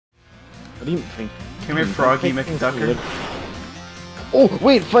What do you think? Come here, Froggy McDucker. Oh,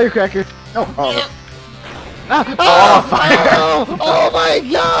 wait, firecracker! Oh, oh. Ah, Oh, fire! Oh my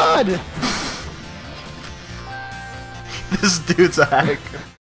god! This dude's a hacker.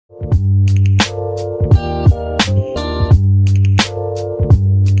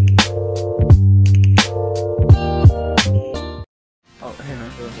 Oh, hey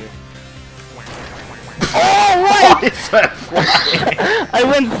man, go here. Oh, what? It's that flying. I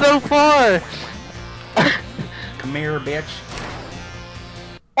went so far! Come here, bitch.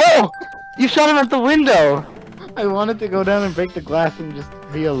 Oh! You shot him at the window! I wanted to go down and break the glass and just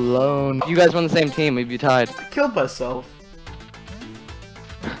be alone. You guys were on the same team, we'd be tied. I killed myself.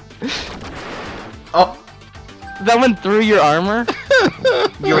 Oh! That went through your armor?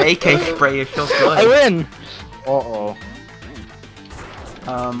 Your AK spray is so good. I win! Uh-oh.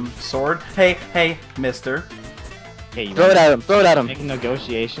 Sword? Hey, mister. Hey, throw it at him, throw it at him. Make a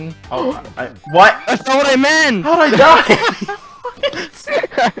negotiation. Oh, what? That's not what I meant! How'd I die?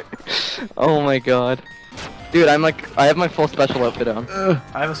 Oh my god. Dude, I have my full special outfit on.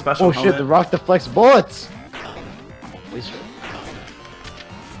 I have a special Oh helmet. shit, the rock deflects bullets!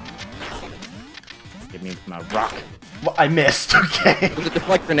 Give me my rock. Well, I missed, okay. Does it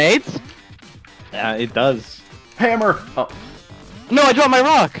deflect grenades? Yeah, it does. Hammer! Oh, No, I dropped my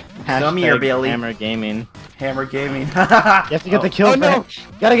rock! come here, Billy. Hammer Gaming. Hammer gaming. You have to get the kill. Oh, no.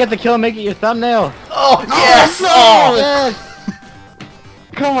 Gotta get the kill and make it your thumbnail. Oh, yes! no! Oh! Yes!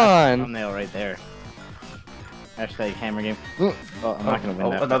 Come on! Thumbnail right there. Hashtag Hammer Game. Oh, I'm not gonna win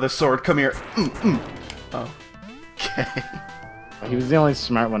that. Another sword, come here. Oh. Okay. He was the only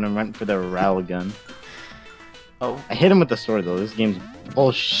smart one and went for the railgun. Oh, I hit him with the sword though. This game's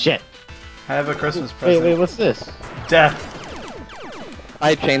bullshit. I have a Christmas Wait, present. wait, what's this? Death.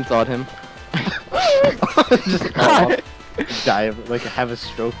 I chainsawed him. Just fall off, die, like have a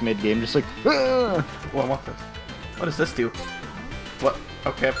stroke mid-game, just like. Well, what this? What does this do? What?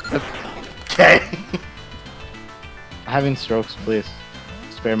 Okay. Okay. Having strokes, please.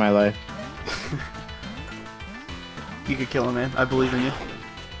 Spare my life. You could kill him, man. I believe in you.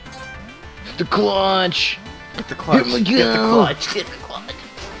 The clutch! Get the clutch. Here we Get the go. clutch. Get the clutch.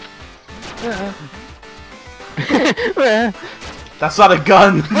 That's not a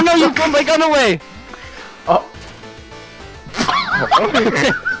gun. Oh no, you put my gun away! Oh.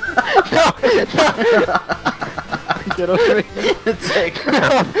 Get over here. Take.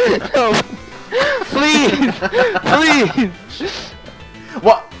 No! Please! Please!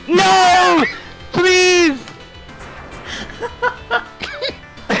 What? No! Please!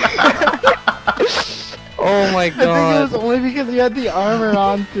 Oh my I think it was god. only because you had the armor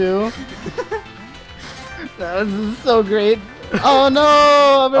on too. That was so great. Oh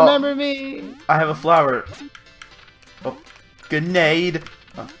no! Remember me! I have a flower. Oh. Grenade.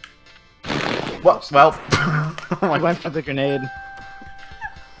 Oh. What? Well. Oh I my went for the grenade.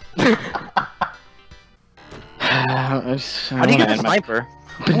 How How do you get the sniper?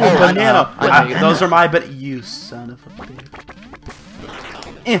 Oh, banana! I- Those are my, but you son of a bitch.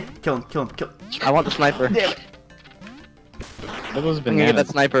 Kill him, kill him, kill him. I want the sniper. Damn it. That was I'm gonna get that bananas.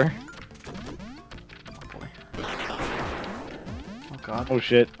 sniper. Oh boy. Oh god. Oh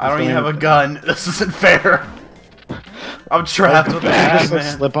shit. I don't even have a gun. This isn't fair. I'm trapped with a Just like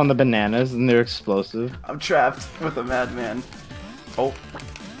madman. slip on the bananas and they're explosive. I'm trapped with a madman. Oh.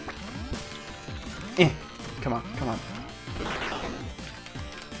 Come on, come on.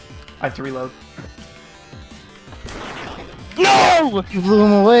 I have to reload. No! You blew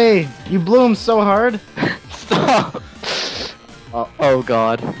him away! You blew him so hard! Stop! Oh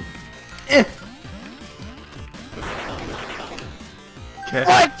god. Okay.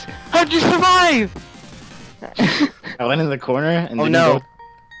 What? How'd you survive? I went in the corner and Oh didn't no. go-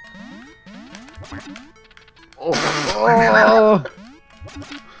 Oh.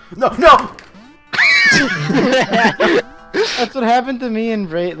 No, no! That's what happened to me and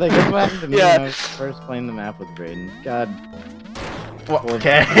Braden. Like, that's what happened to me Yeah. when I was first playing the map with Braden. God. Well,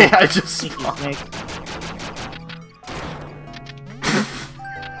 okay, I just Sneaky snake.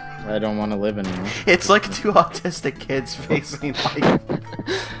 I don't want to live anymore. It's like two autistic kids facing like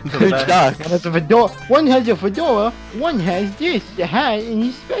the Who's best. stuck? And it's a fedora. One has a fedora, one has this, the hat, and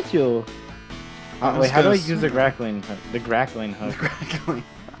he's special. I'm Wait, just how do I gonna use the grappling hook? The grappling hook. Crackling.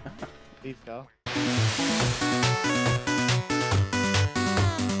 Please go.